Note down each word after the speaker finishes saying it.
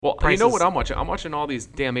you know what I'm watching? I'm watching all these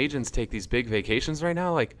damn agents take these big vacations right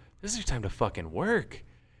now. Like, this is your time to fucking work.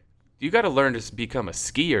 You got to learn to become a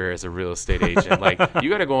skier as a real estate agent. Like, you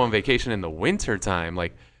got to go on vacation in the winter time.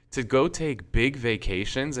 Like, to go take big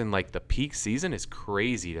vacations in like the peak season is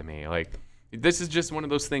crazy to me. Like, this is just one of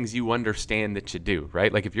those things you understand that you do,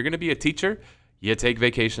 right? Like, if you're going to be a teacher, you take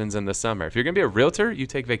vacations in the summer. If you're going to be a realtor, you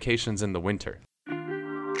take vacations in the winter.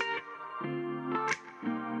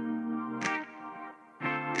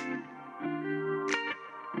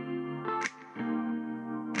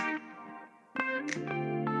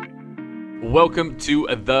 Welcome to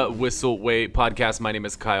the Whissel Way podcast. My name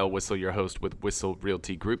is Kyle Whissel, your host with Whissel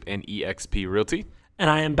Realty Group and eXp Realty. And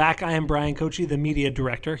I am back. I am Brian Kochi, the media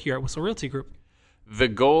director here at Whissel Realty Group. The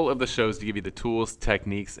goal of the show is to give you the tools,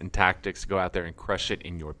 techniques, and tactics to go out there and crush it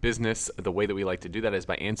in your business. The way that we like to do that is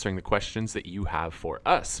by answering the questions that you have for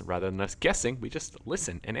us. Rather than us guessing, we just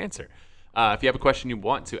listen and answer. If you have a question you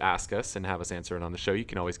want to ask us and have us answer it on the show, you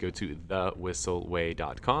can always go to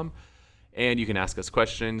thewhisselway.com. And you can ask us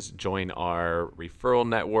questions, join our referral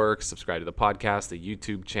network, subscribe to the podcast, the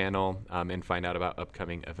YouTube channel, and find out about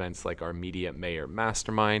upcoming events like our Media Mayor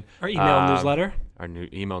Mastermind. Our email newsletter. Our new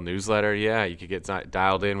email newsletter, yeah. You could get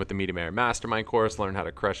dialed in with the Media Mayor Mastermind course, learn how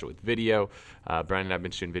to crush it with video. Brian and I have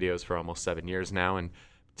been shooting videos for almost 7 years now and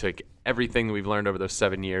took everything that we've learned over those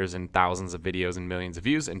 7 years and thousands of videos and millions of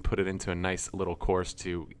views and put it into a nice little course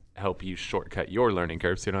to help you shortcut your learning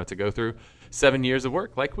curve so you don't have to go through 7 years of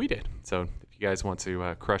work like we did. So if you guys want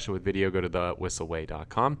to crush it with video, go to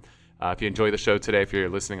thewhisselway.com. If you enjoy the show today, if you're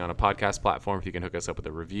listening on a podcast platform, if you can hook us up with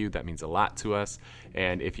a review, that means a lot to us.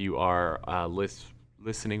 And if you are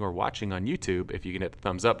listening or watching on YouTube, if you can hit the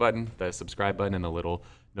thumbs up button, the subscribe button, and the little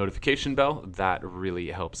notification bell, that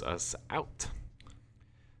really helps us out.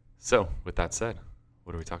 So with that said,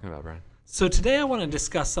 what are we talking about, Brian? So today I want to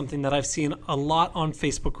discuss something that I've seen a lot on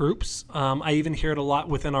Facebook groups. I even hear it a lot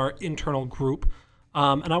within our internal group.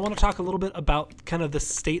 And I want to talk a little bit about kind of the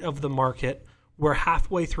state of the market. We're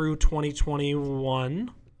halfway through 2021.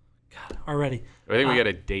 God, already. I think we got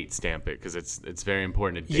to date stamp it because it's very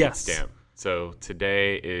important to date stamp. So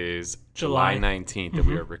today is July 19th that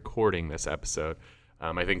we are recording this episode.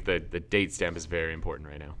 I think the date stamp is very important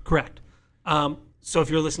right now. Correct. So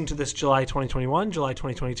if you're listening to this July 2021, July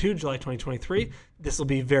 2022, July 2023, this will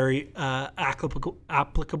be very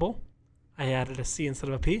applicable. I added a C instead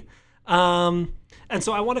of a P. And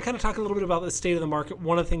so I want to kind of talk a little bit about the state of the market.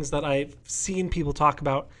 One of the things that I've seen people talk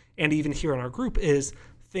about, and even here in our group, is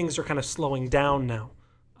things are kind of slowing down now.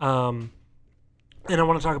 And I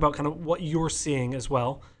want to talk about kind of what you're seeing as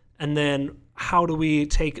well. And then how do we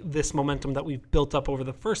take this momentum that we've built up over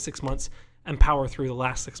the first 6 months and power through the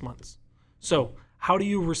last 6 months? So how do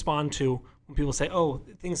you respond to when people say, oh,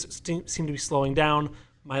 things seem to be slowing down,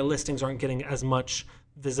 my listings aren't getting as much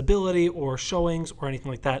visibility or showings or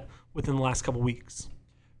anything like that within the last couple weeks?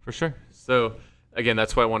 For sure. So again,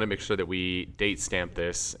 that's why I want to make sure that we date stamp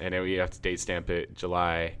this, and we have to date stamp it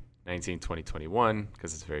July 19, 2021,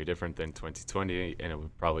 because it's very different than 2020, and it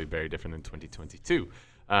would probably be very different than 2022.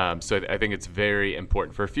 So I think it's very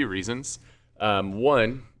important for a few reasons.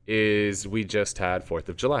 One is we just had 4th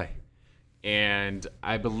of July. And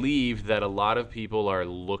I believe that a lot of people are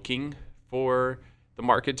looking for the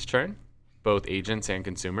market to turn, both agents and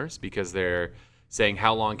consumers, because they're saying,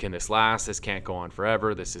 how long can this last? This can't go on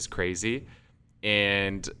forever. This is crazy.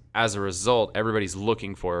 And as a result, everybody's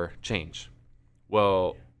looking for change.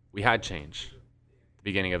 Well, we had change at the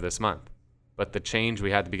beginning of this month. But the change we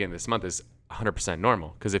had at the beginning of this month is 100%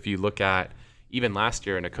 normal. Because if you look at even last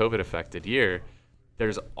year in a COVID-affected year,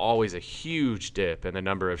 there's always a huge dip in the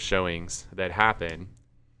number of showings that happen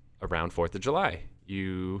around 4th of July.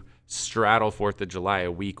 You straddle 4th of July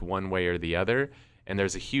a week one way or the other, and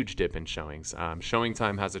there's a huge dip in showings. Showing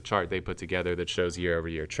Time has a chart they put together that shows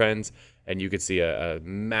year-over-year trends, and you could see a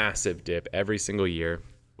massive dip every single year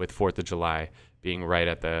with 4th of July being right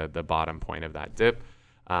at the bottom point of that dip.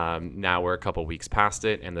 Now we're a couple weeks past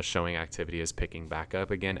it, and the showing activity is picking back up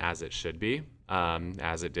again, as it should be.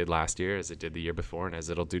 As it did last year, as it did the year before, and as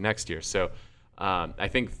it'll do next year. So I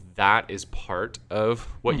think that is part of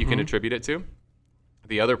what you can attribute it to.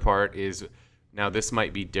 The other part is, now this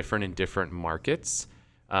might be different in different markets.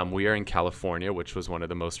 We are in California, which was one of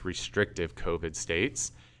the most restrictive COVID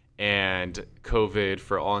states. And COVID,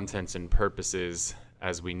 for all intents and purposes,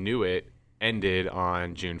 as we knew it, ended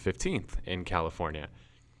on June 15th in California.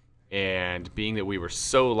 And being that we were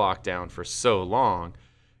so locked down for so long,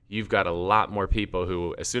 you've got a lot more people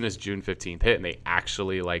who, as soon as June 15th hit and they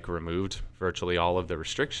actually removed virtually all of the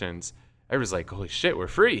restrictions, everyone's like, holy shit, we're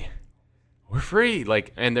free. We're free.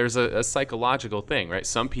 And there's a psychological thing, right?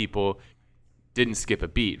 Some people didn't skip a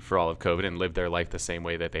beat for all of COVID and lived their life the same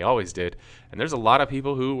way that they always did. And there's a lot of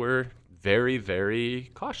people who were very,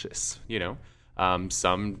 very cautious,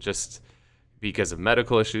 some just because of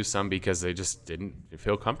medical issues, some because they just didn't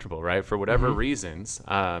feel comfortable, right? For whatever reasons.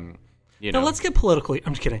 Now let's get politically.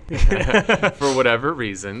 I'm just kidding. For whatever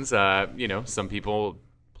reasons, some people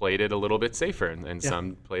played it a little bit safer and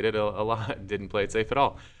some played it a lot, didn't play it safe at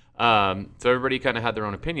all. So everybody kind of had their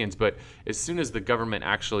own opinions. But as soon as the government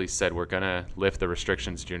actually said we're going to lift the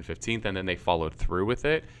restrictions June 15th and then they followed through with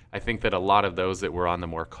it, I think that a lot of those that were on the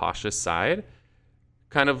more cautious side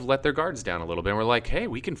kind of let their guards down a little bit and were like, hey,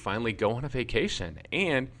 we can finally go on a vacation.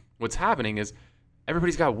 And what's happening is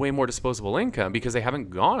everybody's got way more disposable income because they haven't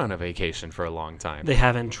gone on a vacation for a long time. They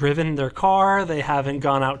haven't driven their car. They haven't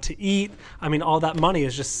gone out to eat. I mean, all that money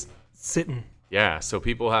is just sitting. Yeah, so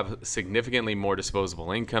people have significantly more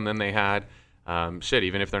disposable income than they had.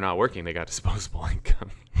 Even if they're not working, they got disposable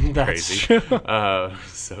income. That's crazy. True.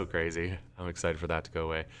 So crazy. I'm excited for that to go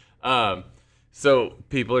away. So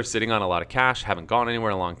people are sitting on a lot of cash, haven't gone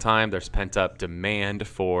anywhere in a long time. There's pent-up demand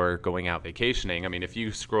for going out vacationing. I mean, if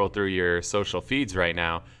you scroll through your social feeds right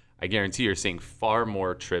now, I guarantee you're seeing far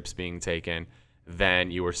more trips being taken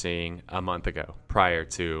than you were seeing a month ago prior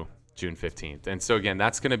to June 15th. And so, again,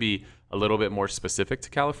 that's going to be a little bit more specific to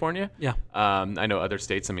California. Yeah. I know other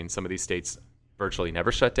states, some of these states virtually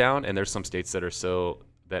never shut down, and there's some states that are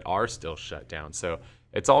still shut down. So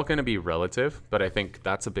it's all going to be relative, but I think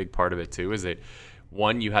that's a big part of it too, is that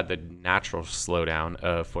one, you had the natural slowdown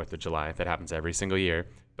of 4th of July that happens every single year,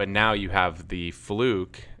 but now you have the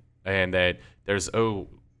fluke and that there's,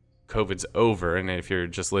 COVID's over. And if you're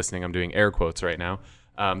just listening, I'm doing air quotes right now.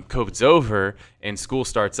 COVID's over and school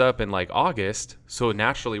starts up in like August. So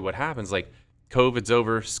naturally what happens, like COVID's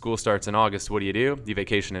over, school starts in August. What do? You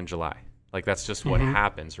vacation in July. Like that's just what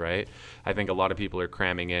happens, right? I think a lot of people are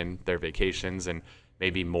cramming in their vacations and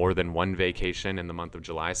maybe more than one vacation in the month of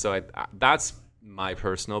July. So that's my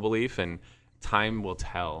personal belief, and time will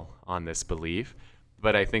tell on this belief.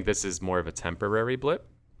 But I think this is more of a temporary blip.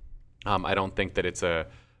 I don't think that it's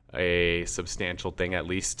a substantial thing, at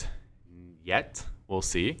least yet. We'll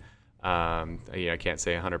see. I can't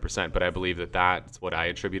say 100%, but I believe that that's what I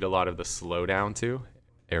attribute a lot of the slowdown to,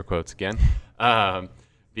 air quotes again.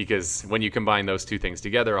 Because when you combine those two things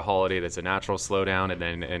together, a holiday that's a natural slowdown and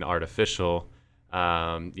then an artificial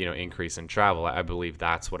increase in travel, I believe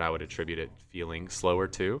that's what I would attribute it feeling slower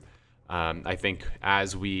to. I think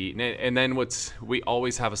and then we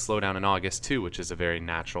always have a slowdown in August too, which is a very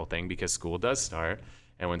natural thing because school does start.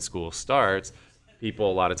 And when school starts,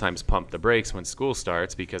 people a lot of times pump the brakes when school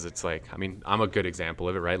starts because it's like, I'm a good example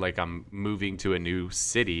of it, right? Like I'm moving to a new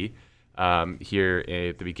city here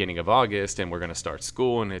at the beginning of August, and we're going to start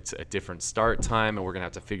school, and it's a different start time, and we're going to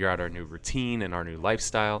have to figure out our new routine and our new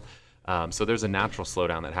lifestyle. So there's a natural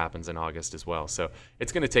slowdown that happens in August as well. So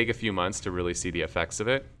it's going to take a few months to really see the effects of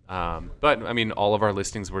it. But all of our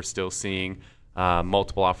listings, we're still seeing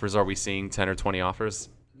multiple offers. Are we seeing 10 or 20 offers?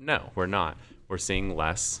 No, we're not. We're seeing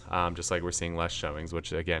less, just like we're seeing less showings,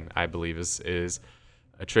 which again, I believe is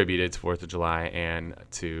attributed to 4th of July and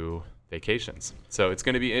to vacations. So it's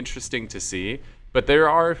going to be interesting to see, but there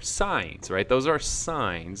are signs, right? Those are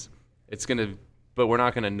signs. But we're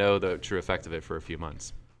not going to know the true effect of it for a few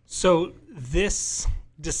months. So this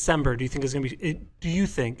December, is it going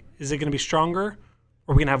to be stronger?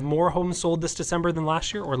 Are we going to have more homes sold this December than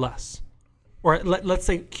last year or less? Or let's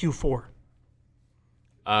say Q4.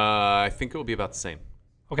 I think it will be about the same.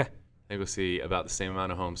 Okay. I think we'll see about the same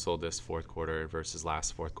amount of homes sold this fourth quarter versus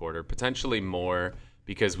last fourth quarter. Potentially more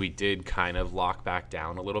because we did kind of lock back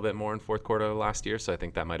down a little bit more in fourth quarter of last year. So I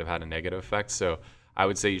think that might have had a negative effect. So I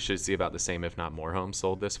would say you should see about the same, if not more homes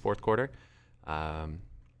sold this fourth quarter.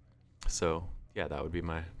 So yeah, that would be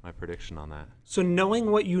my prediction on that. So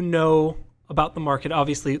knowing what you know about the market,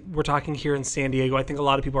 obviously we're talking here in San Diego. I think a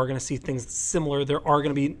lot of people are going to see things similar. There are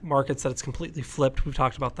going to be markets that it's completely flipped. We've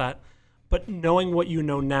talked about that. But knowing what you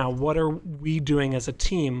know now, what are we doing as a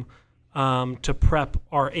team to prep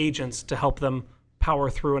our agents to help them power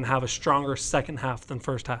through and have a stronger second half than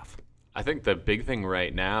first half? I think the big thing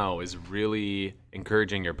right now is really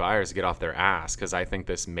encouraging your buyers to get off their ass, because I think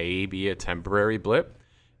this may be a temporary blip,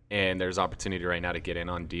 and there's opportunity right now to get in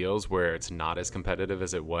on deals where it's not as competitive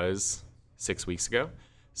as it was 6 weeks ago.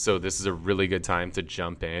 So this is a really good time to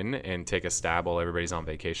jump in and take a stab while everybody's on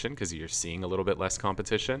vacation, because you're seeing a little bit less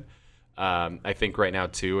competition. I think right now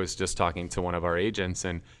too, I was just talking to one of our agents,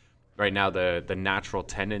 and right now the natural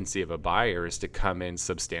tendency of a buyer is to come in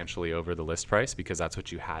substantially over the list price, because that's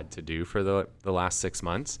what you had to do for the last 6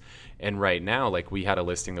 months. And right now, like, we had a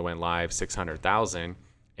listing that went live $600,000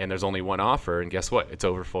 and there's only one offer, and guess what? It's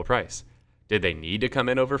over full price. Did they need to come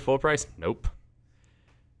in over full price? Nope.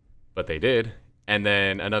 But they did. And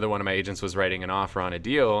then another one of my agents was writing an offer on a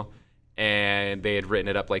deal, and they had written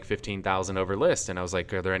it up like $15,000 over list. And I was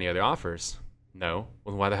like, are there any other offers? No.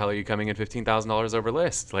 Well, why the hell are you coming in $15,000 over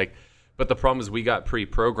list? Like, but the problem is we got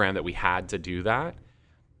pre-programmed that we had to do that.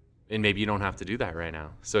 And maybe you don't have to do that right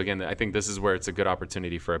now. So again, I think this is where it's a good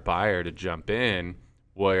opportunity for a buyer to jump in,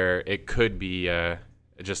 where it could be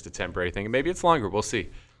just a temporary thing. And maybe it's longer. We'll see.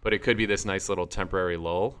 But it could be this nice little temporary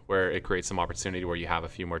lull where it creates some opportunity where you have a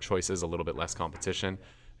few more choices, a little bit less competition,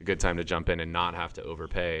 a good time to jump in and not have to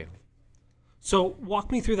overpay. So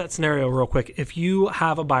walk me through that scenario real quick. If you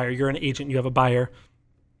have a buyer, you're an agent, you have a buyer,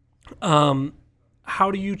 how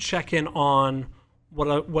do you check in on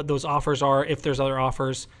what those offers are, if there's other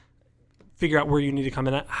offers, figure out where you need to come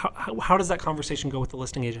in at? How does that conversation go with the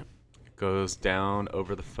listing agent? It goes down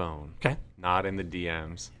over the phone. Okay. Not in the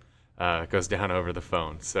DMs. It goes down over the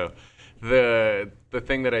phone. So the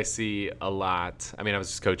thing that I see a lot, I mean, I was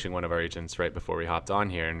just coaching one of our agents right before we hopped on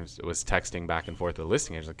here and was texting back and forth with the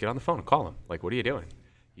listing agent. Like, get on the phone and call them. Like, what are you doing?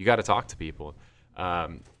 You got to talk to people.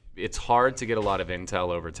 It's hard to get a lot of intel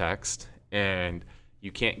over text, and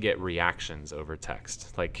you can't get reactions over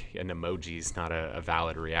text. Like, an emoji is not a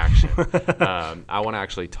valid reaction. I want to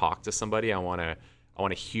actually talk to somebody. I want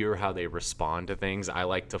to hear how they respond to things. I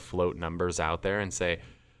like to float numbers out there and say,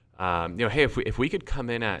 hey, if we could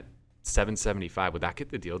come in at 775, would that get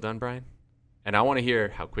the deal done, Brian? And I want to hear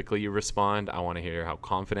how quickly you respond. I want to hear how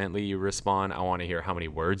confidently you respond. I want to hear how many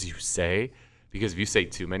words you say, because if you say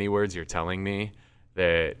too many words, you're telling me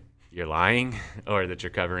that you're lying or that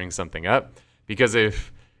you're covering something up. Because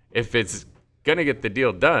if it's gonna get the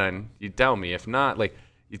deal done, you tell me. If not, like,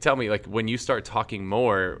 you tell me, like, when you start talking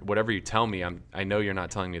more, whatever you tell me, I know you're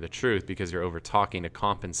not telling me the truth because you're over talking to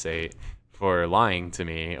compensate for lying to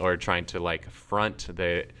me or trying to like front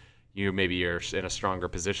that maybe you're in a stronger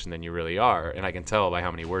position than you really are, and I can tell by how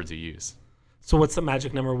many words you use. So what's the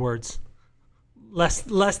magic number of words? Less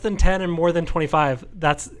than 10 and more than 25.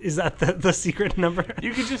 Is that the secret number?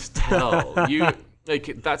 You can just tell.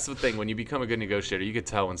 That's the thing. When you become a good negotiator, you can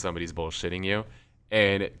tell when somebody's bullshitting you.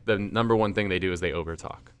 And the number one thing they do is they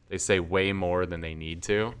overtalk. They say way more than they need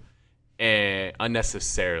to, and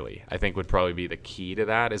unnecessarily. I think would probably be the key to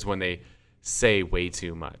that is when they say way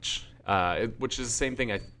too much, which is the same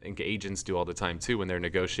thing I think agents do all the time too when they're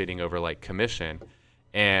negotiating over like commission,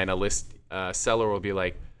 and a seller will be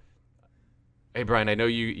like, hey Brian, I know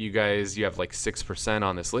you guys have like 6%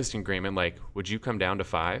 on this listing agreement, like would you come down to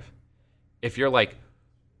 5? If you're like,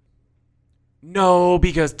 no,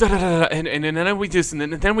 because da da da, and then we do this, and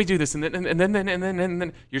then we do this, and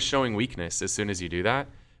then you're showing weakness as soon as you do that.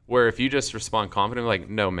 Where if you just respond confidently, like,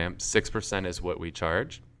 no, ma'am, 6% is what we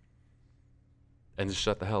charge, and just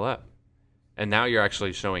shut the hell up. And now you're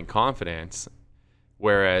actually showing confidence,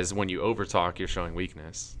 whereas when you overtalk, you're showing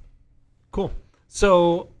weakness. Cool.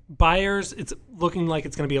 So buyers, it's looking like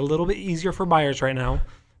it's going to be a little bit easier for buyers right now.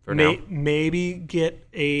 Maybe get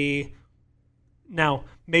Now,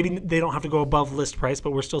 maybe they don't have to go above list price,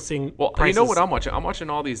 but we're still seeing prices. You know what I'm watching? I'm watching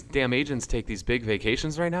all these damn agents take these big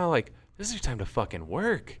vacations right now. Like, this is your time to fucking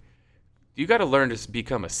work. You got to learn to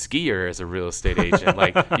become a skier as a real estate agent.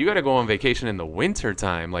 Like, you got to go on vacation in the winter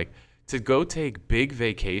time. Like, to go take big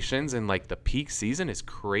vacations in, like, the peak season is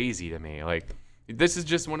crazy to me. Like, this is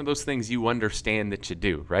just one of those things you understand that you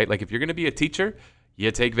do, right? Like, if you're going to be a teacher,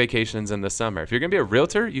 you take vacations in the summer. If you're going to be a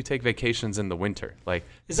realtor, you take vacations in the winter. Like,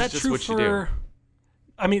 is that just true what for... you do.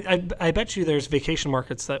 I mean, I bet you there's vacation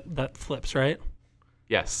markets that flips, right?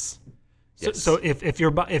 Yes. So if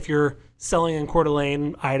you're selling in Coeur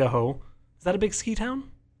d'Alene, Idaho, is that a big ski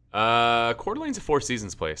town? Coeur d'Alene's a Four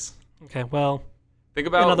Seasons place. Okay, well, think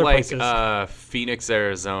about like Phoenix,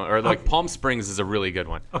 Arizona, or like Palm Springs is a really good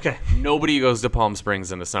one. Okay. Nobody goes to Palm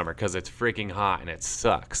Springs in the summer because it's freaking hot and it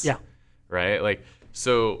sucks. Yeah. Right. Like,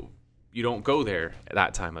 so you don't go there at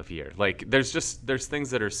that time of year. Like, there's things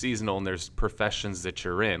that are seasonal, and there's professions that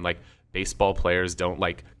you're in. Like, baseball players don't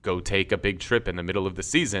like go take a big trip in the middle of the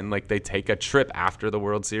season. Like, they take a trip after the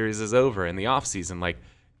World Series is over in the off season. Like,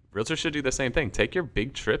 realtors should do the same thing. Take your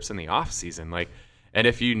big trips in the off season. Like, and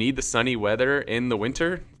if you need the sunny weather in the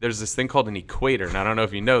winter, there's this thing called an equator. And I don't know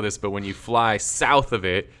if you know this, but when you fly south of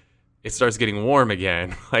it, it starts getting warm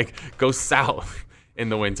again. Like, go south in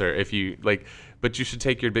the winter if you like. But you should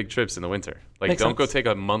take your big trips in the winter. Like, Makes don't sense. go take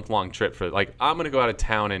a month-long trip for, like, I'm going to go out of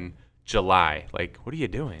town in July. Like, what are you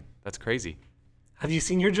doing? That's crazy. Have you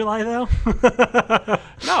seen your July, though?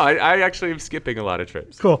 No, I actually am skipping a lot of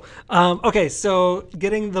trips. Cool. Okay, so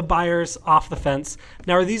getting the buyers off the fence.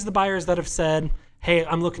 Now, are these the buyers that have said, hey,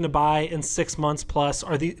 I'm looking to buy in 6 months plus?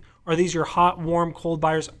 Are these your hot, warm, cold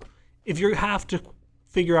buyers? if you have to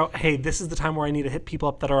figure out, hey, this is the time where I need to hit people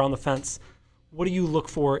up that are on the fence, what do you look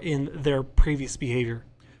for in their previous behavior?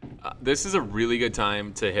 This is a really good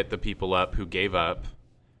time to hit the people up who gave up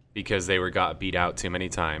because they got beat out too many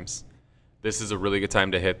times. This is a really good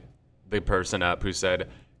time to hit the person up who said,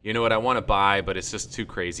 you know what, I want to buy, but it's just too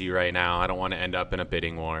crazy right now. I don't want to end up in a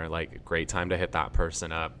bidding war. Like, great time to hit that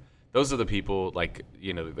person up. Those are the people, like,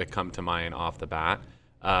 you know, that come to mind off the bat.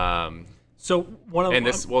 So one of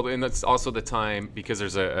and that's also the time, because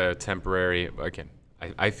there's a temporary, again,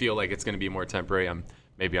 I feel like it's going to be more temporary.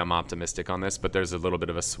 Maybe I'm optimistic on this, but there's a little bit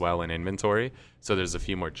of a swell in inventory. So there's a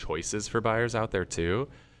few more choices for buyers out there too.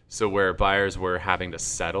 So where buyers were having to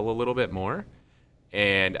settle a little bit more.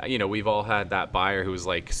 And, you know, we've all had that buyer who was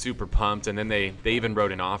like super pumped, and then they even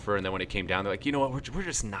wrote an offer, and then when it came down, they're like, you know what, we're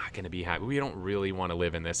just not going to be happy. We don't really want to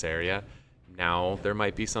live in this area. Now there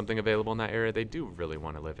might be something available in that area they do really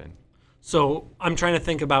want to live in. So I'm trying to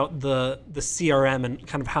think about the CRM and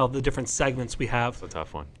kind of how the different segments we have. It's a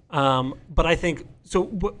tough one. But I think,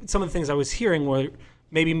 so some of the things I was hearing were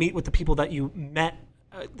maybe meet with the people that you met,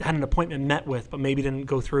 had an appointment met with, but maybe didn't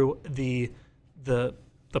go through the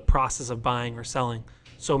process of buying or selling.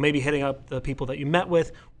 So maybe hitting up the people that you met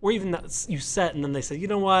with, or even that you set, and then they say, you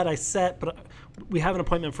know what, I set, but we have an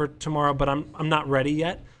appointment for tomorrow, but I'm not ready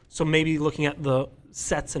yet. So maybe looking at the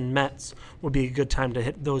sets and mets would be a good time to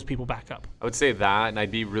hit those people back up. I would say that, and I'd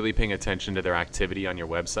be really paying attention to their activity on your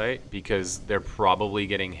website, because they're probably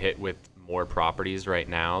getting hit with more properties right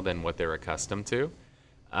now than what they're accustomed to.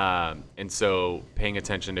 And so paying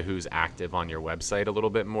attention to who's active on your website a little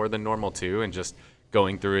bit more than normal too, and just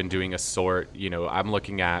going through and doing a sort. You know, I'm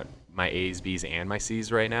looking at my A's, B's, and my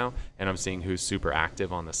C's right now, and I'm seeing who's super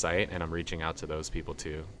active on the site, and I'm reaching out to those people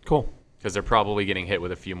too. Cool. Because they're probably getting hit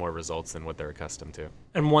with a few more results than what they're accustomed to.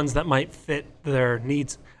 And ones that might fit their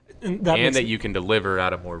needs. And that you can deliver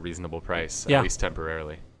at a more reasonable price, at least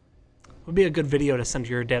temporarily. Would be a good video to send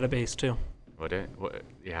to your database too. Would it?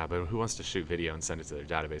 Yeah, but who wants to shoot video and send it to their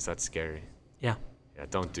database? That's scary. Yeah. Yeah,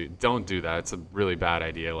 don't do that. It's a really bad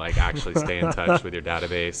idea. Like, actually stay in touch with your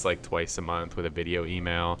database like twice a month with a video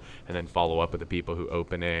email, and then follow up with the people who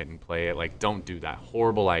open it and play it. Like, don't do that.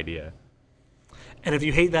 Horrible idea. And if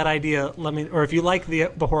you hate that idea, or if you like the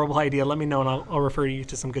horrible idea, let me know, and I'll refer you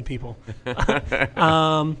to some good people.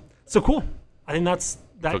 So cool. I think that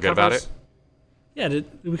feel good about it? Yeah. Did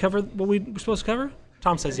we cover what we were supposed to cover?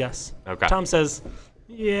 Tom says yes. Okay. Tom says,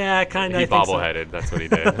 yeah, kind of. He bobbleheaded. So. That's what he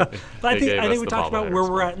did. But I think we talked about where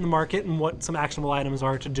we're at in the market and what some actionable items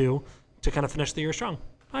are to do to kind of finish the year strong.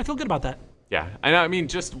 I feel good about that. Yeah, and I mean,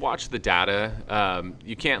 just watch the data.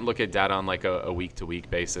 You can't look at data on like a week-to-week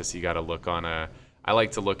basis. You got to look on I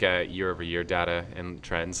like to look at year-over-year data and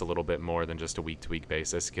trends a little bit more than just a week-to-week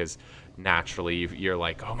basis, because naturally you're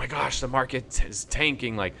like, oh my gosh, the market is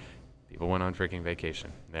tanking. Like, people went on freaking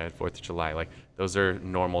vacation. They had 4th of July. Like, those are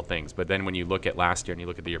normal things. But then when you look at last year and you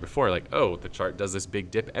look at the year before, like, oh, the chart does this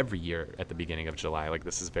big dip every year at the beginning of July. Like,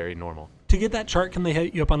 this is very normal. To get that chart, can they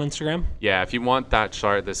hit you up on Instagram? Yeah, if you want that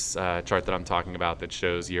chart, this chart that I'm talking about that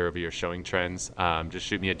shows year-over-year showing trends, just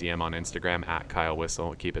shoot me a DM on Instagram at Kyle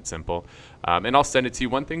Whissel. Keep it simple. And I'll send it to you.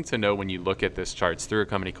 One thing to know when you look at this chart, it's through a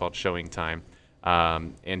company called Showing Time.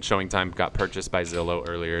 And Showing Time got purchased by Zillow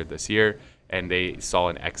earlier this year, and they saw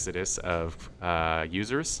an exodus of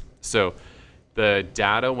users. So the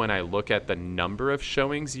data, when I look at the number of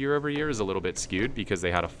showings year over year, is a little bit skewed because they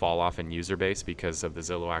had a fall off in user base because of the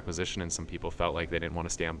Zillow acquisition, and some people felt like they didn't want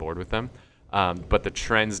to stay on board with them. But the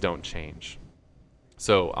trends don't change.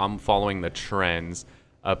 So I'm following the trends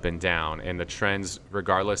up and down, and the trends,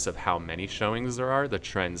 regardless of how many showings there are, the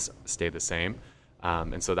trends stay the same.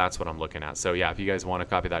 And so that's what I'm looking at. So yeah, if you guys want to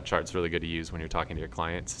copy that chart, it's really good to use when you're talking to your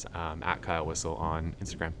clients, at Kyle Whissel on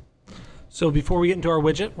Instagram. So before we get into our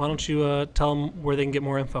widget, why don't you tell them where they can get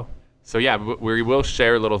more info? So yeah, we will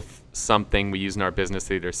share a little something we use in our business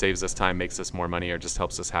that either saves us time, makes us more money, or just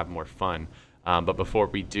helps us have more fun. But before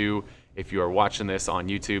we do, if you are watching this on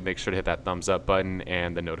YouTube, make sure to hit that thumbs up button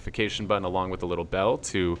and the notification button along with the little bell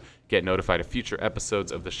to get notified of future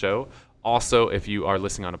episodes of the show. Also, if you are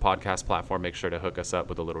listening on a podcast platform, make sure to hook us up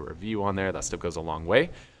with a little review on there. That stuff goes a long way.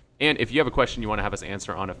 And if you have a question you want to have us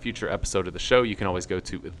answer on a future episode of the show, you can always go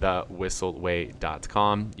to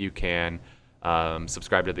thewhisselway.com. You can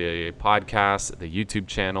subscribe to the podcast, the YouTube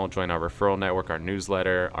channel, join our referral network, our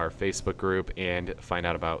newsletter, our Facebook group, and find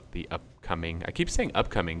out about the upcoming. I keep saying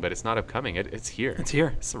upcoming, but it's not upcoming. It's here. It's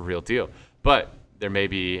here. It's a real deal. But there may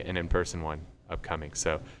be an in-person one upcoming.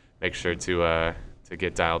 So make sure to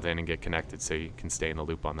get dialed in and get connected so you can stay in the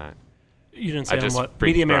loop on that. You didn't say on what?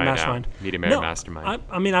 Media Mayor Mastermind. Media Mayor Mastermind.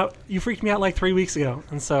 I mean, you freaked me out like 3 weeks ago,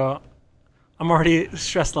 and so I'm already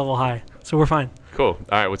stress level high, so we're fine. Cool. All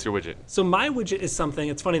right, what's your widget? So my widget is something,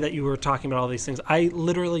 it's funny that you were talking about all these things. I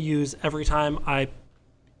literally use every time I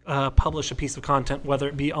publish a piece of content, whether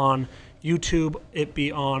it be on YouTube, it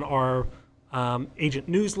be on our agent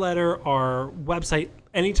newsletter, our website,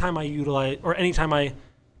 anytime I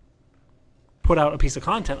put out a piece of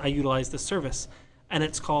content, I utilize this service. And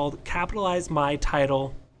it's called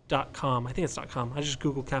capitalizemytitle.com. I think it's .com. I just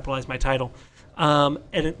Googled capitalize my title.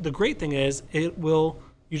 The great thing is you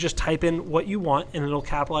just type in what you want and it'll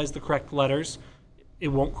capitalize the correct letters. It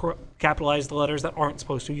won't capitalize the letters that aren't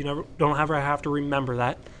supposed to. You don't ever have to remember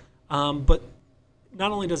that. But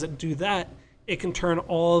not only does it do that, it can turn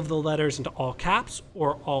all of the letters into all caps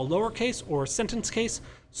or all lowercase or sentence case.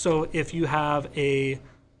 So if you have say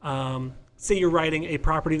you're writing a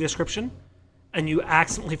property description and you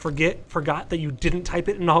accidentally forgot that you didn't type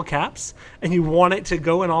it in all caps and you want it to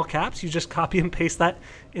go in all caps, you just copy and paste that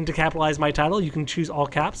into capitalize my title. You can choose all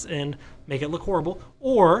caps and make it look horrible.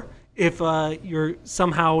 Or if you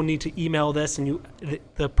somehow need to email this and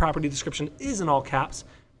the property description is in all caps,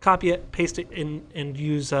 copy it, paste it in, and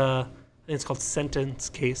use it's called sentence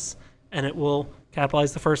case, and it will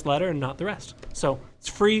capitalize the first letter and not the rest. So it's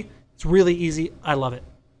free. It's really easy. I love it.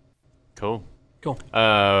 Cool. Cool.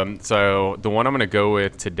 So the one I'm going to go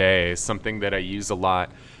with today is something that I use a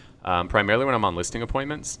lot, primarily when I'm on listing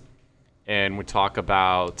appointments. And we talk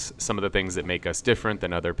about some of the things that make us different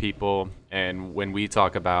than other people. And when we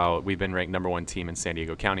talk about, we've been ranked #1 team in San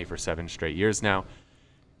Diego County for 7 straight years now.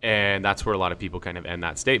 And that's where a lot of people kind of end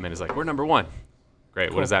that statement is like, we're #1. Great.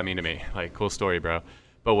 Cool. What does that mean to me? Like, cool story, bro.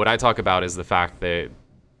 But what I talk about is the fact that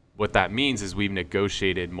what that means is we've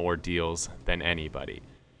negotiated more deals than anybody.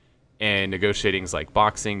 And negotiating is like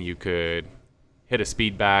boxing. You could hit a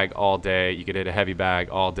speed bag all day. You could hit a heavy bag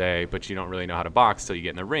all day, but you don't really know how to box till you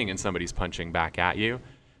get in the ring and somebody's punching back at you.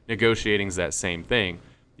 Negotiating is that same thing.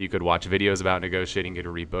 You could watch videos about negotiating, you could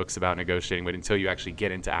read books about negotiating, but until you actually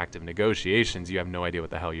get into active negotiations, you have no idea what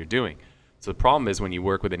the hell you're doing. So the problem is when you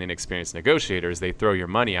work with an inexperienced negotiator is they throw your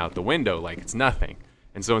money out the window like it's nothing.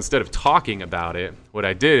 And so instead of talking about it, what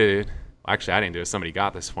I did, actually I didn't do it, somebody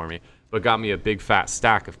got this for me, but got me a big fat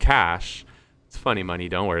stack of cash. It's funny money,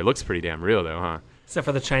 don't worry. It looks pretty damn real though, huh? Except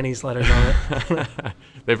for the Chinese letters on it.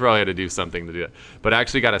 They probably had to do something to do it. But I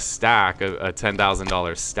actually got a stack, a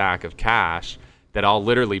 $10,000 stack of cash that I'll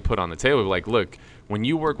literally put on the table. Like, look, when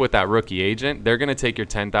you work with that rookie agent, they're going to take your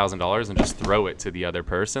 $10,000 and just throw it to the other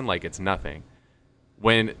person like it's nothing.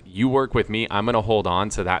 When you work with me, I'm going to hold on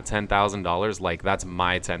to that $10,000 like that's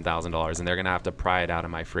my $10,000, and they're going to have to pry it out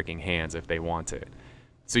of my freaking hands if they want it.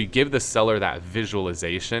 So you give the seller that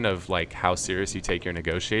visualization of like how serious you take your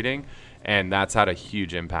negotiating, and that's had a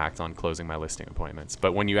huge impact on closing my listing appointments.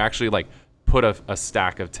 But when you actually like put a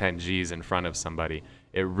stack of 10 G's in front of somebody,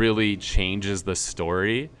 it really changes the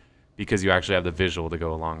story because you actually have the visual to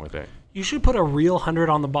go along with it. You should put a real 100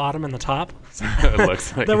 on the bottom and the top. It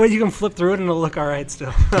looks like that way you can flip through it and it'll look all right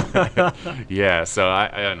still. Yeah, so I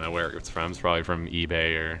don't know where it's from. It's probably from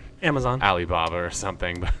eBay or Amazon, Alibaba or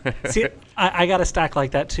something. See, I got a stack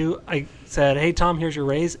like that too. I said, hey, Tom, here's your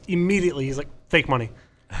raise. Immediately, he's like, fake money.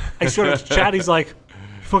 I showed it to Chad. He's like,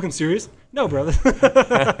 you fucking serious? No, brother.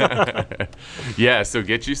 Yeah, so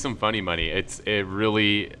get you some funny money. It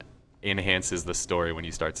really enhances the story when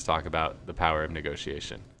you start to talk about the power of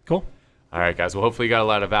negotiation. Cool. All right, guys. Well, hopefully you got a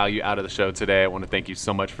lot of value out of the show today. I want to thank you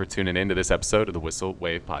so much for tuning into this episode of the Whissel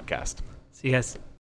Wave Podcast. See you guys.